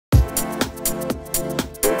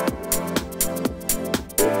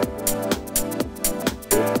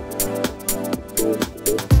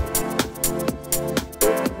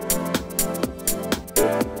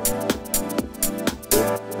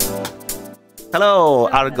Hello,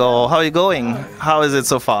 Argo. How are you going? How is it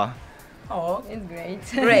so far? Oh,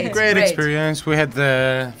 it's great. Great experience. We had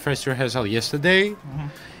the first rehearsal yesterday.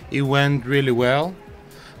 It went really well,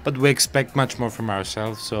 but we expect much more from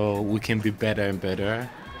ourselves, so we can be better and better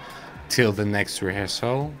till the next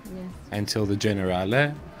rehearsal, until the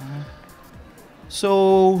Generale.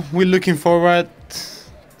 So we're looking forward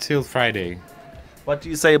till Friday. What do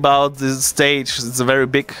you say about this stage? It's a very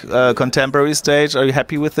big contemporary stage. Are you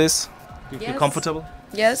happy with this? Do you feel comfortable?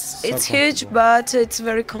 Yes, it's huge, but it's a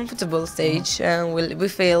very comfortable stage, and we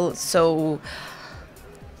feel so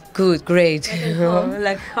good, great,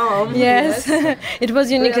 like home. Yes, it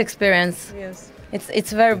was a unique experience. Yes,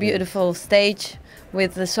 it's a very beautiful stage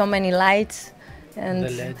with so many lights and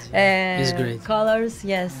It's great. colors.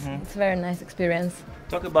 Yes, it's a very nice experience.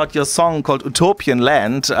 Talk about your song called Utopian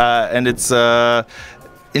Land, and it's a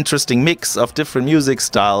interesting mix of different music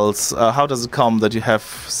styles. How does it come that you have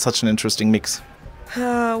such an interesting mix?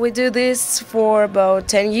 we do this for about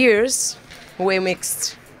 10 years. We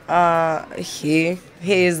mixed. He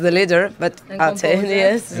is the leader, but I'll tell you,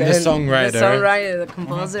 yes, And the songwriter. the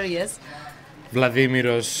composer, yes.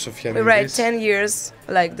 Vladimiros We Sofianidis. write 10 years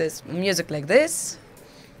like this, music like this,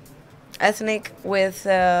 ethnic with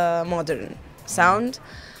modern sound.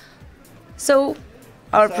 So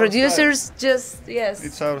our producers just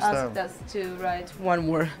It's our asked us to write one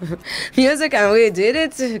more music, and we did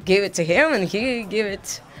it. Give it to him, and he gave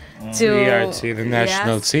it to ERT, the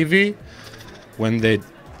national Yes. TV, when they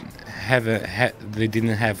they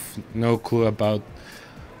didn't have no clue about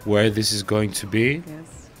where this is going to be.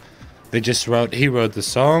 Yes. They just he wrote the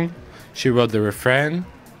song, she wrote the refrain,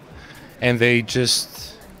 and they just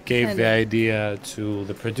gave the idea to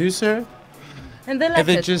the producer. And they And left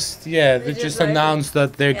they it. just just like announced that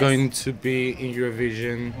they're Yes. going to be in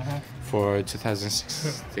Eurovision for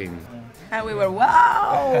 2016. And we were,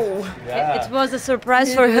 wow! It was a surprise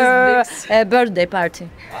It for was her big. birthday party.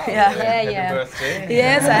 Yeah.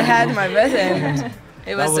 Yes, I had my birthday. And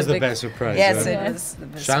it That was a the big, best surprise. Yes, right? it was the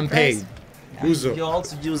best Champagne. surprise. Ouzo. You're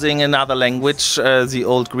also using another language, the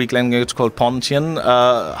old Greek language called Pontian.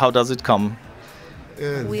 How does it come? You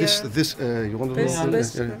want to know?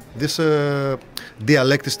 This- This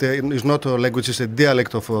dialect is not a language; it's a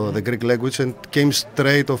dialect of the Greek language, and came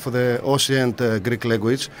straight of the ancient Greek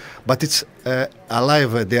language. But it's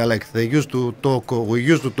alive dialect. They used to talk. We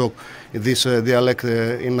used to talk this dialect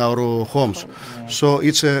in our homes. So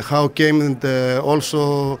it's how came and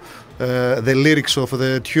also the lyrics of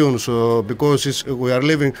the tunes. Because we are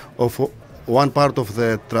living of one part of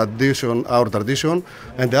the tradition, our tradition,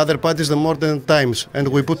 and the other part is the modern times, and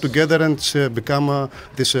we put together and become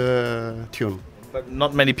this tune. But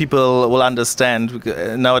not many people will understand.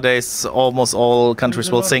 Nowadays, almost all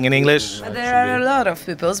countries will sing in English. There are a lot of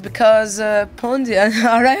peoples because Pondian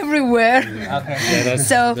are everywhere. Yeah, that's,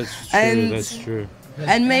 So, that's true. and- That's true.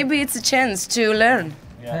 And maybe it's a chance to learn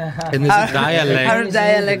And there's a dialect. our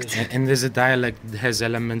dialect. And there's a dialect that has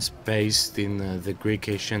elements based in the Greek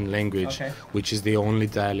Asian language, which is the only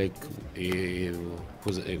dialect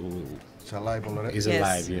It's alive already. is Yes.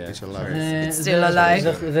 alive. Yeah. It's alive. It's still alive.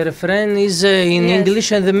 The refrain is in Yes. English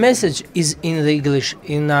and the message is in the English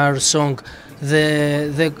in our song.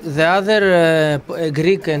 The other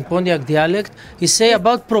Greek and Pontiac dialect is say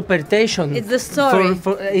about propertation. It's the story.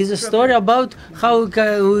 Is a story about how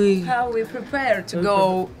we How we prepare to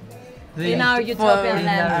go In our Utopian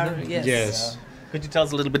land. Yes. Could you tell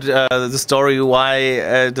us a little bit the story? Why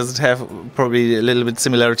does it have probably a little bit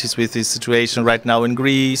similarities with the situation right now in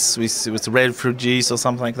Greece with the refugees or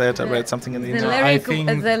something like that? I read something in the The internet. lyric,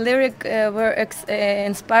 think- the lyric were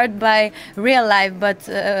inspired by real life, but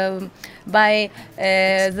by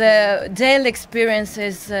the daily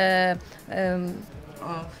experiences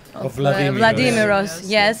Of Vladimiros. Vladimiros.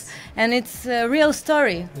 Yes, and it's a real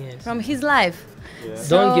story Yes. from his life. don't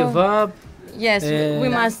So, give up. Yes, we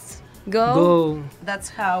must go. That's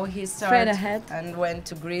how he Straight started ahead. and went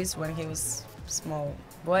to Greece when he was small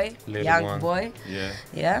boy, Little young one. boy. Yeah.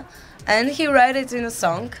 Yeah, and he wrote it in a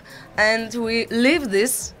song, and we live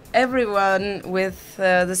this everyone with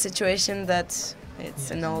the situation that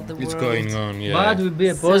it's in all the It's world. going on. Yeah. But we be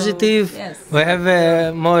So, positive. yes. We have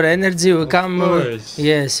more energy. We come. course.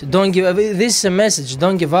 Yes. Don't give up. This is a message.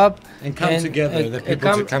 Don't give up. And come together. The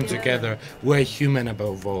people to come together. together. We're human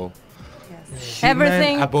above all.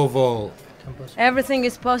 Everything, Human above all. everything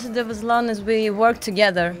is positive as long as we work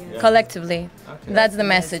together, collectively. That's the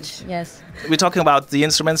message. Yes. We're talking about the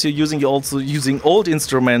instruments you're using. You're also using old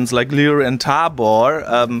instruments like lyre and tabor.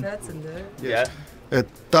 That's in there. Yeah.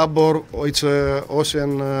 Tabor, it's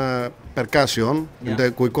ocean percussion, and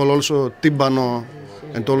we call also timpano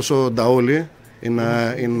and also daoli. in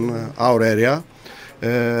our area.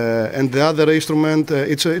 And the other instrument,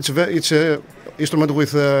 it's a instrument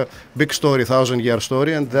with a big story, 1,000-year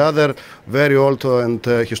story, and the other very old and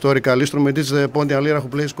historical instrument is the Pontiac lira who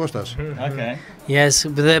plays Kostas. Okay. Yes,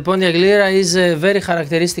 the Pontiac lira is a very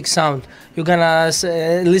characteristic sound. You're gonna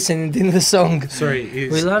listen it in the song. Sorry,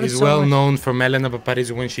 it's so well much. known from Elena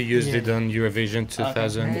Paparizou when she used it on Eurovision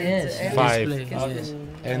 2005. Yes.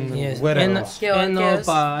 And Yes. where And- else? and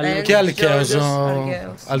Opa, Και Αλκαίος,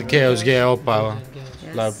 Αλκαίος, yeah, Opa. Yes.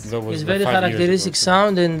 Like, that was It's the very 5 years characteristic ago.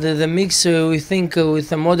 sound, and the mix we think with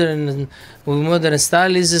the modern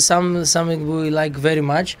style is something we like very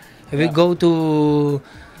much. We go to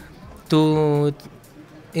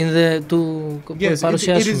Yes, it is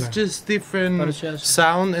παρουσιάσουμε. just different Παρουσιάσουμε.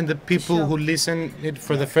 sound, and the people who listen it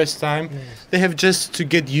for the first time, they have just to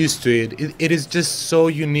get used to it. It is just so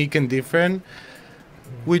unique and different,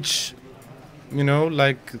 which, you know,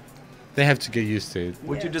 like, they have to get used to it.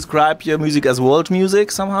 Would you describe your music as world music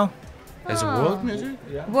somehow? As world music?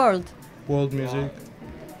 World. World music?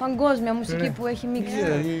 Παγκόσμια μουσική που έχει μίξει.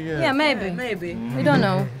 Yeah. Yeah, maybe. We don't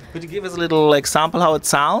know. Could you give us a little example how it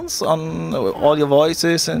sounds on all your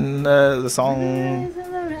voices and the song?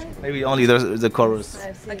 Maybe only the chorus.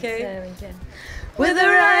 Okay. With the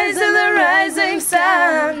rise of the rising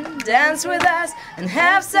sun, dance with us and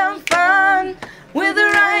have some fun. With the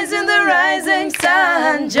rise in the rising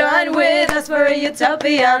sun, join with us for a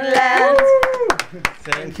utopian land.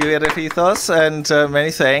 Thank you, Erefithos, and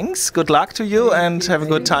many thanks. Good luck to you, and have a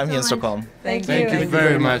good time here in Stockholm. Thank Thank you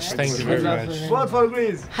very much. Thank you very much.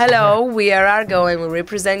 Hello, we are Argo and we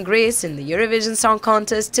represent Greece in the Eurovision Song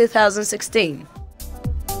Contest 2016.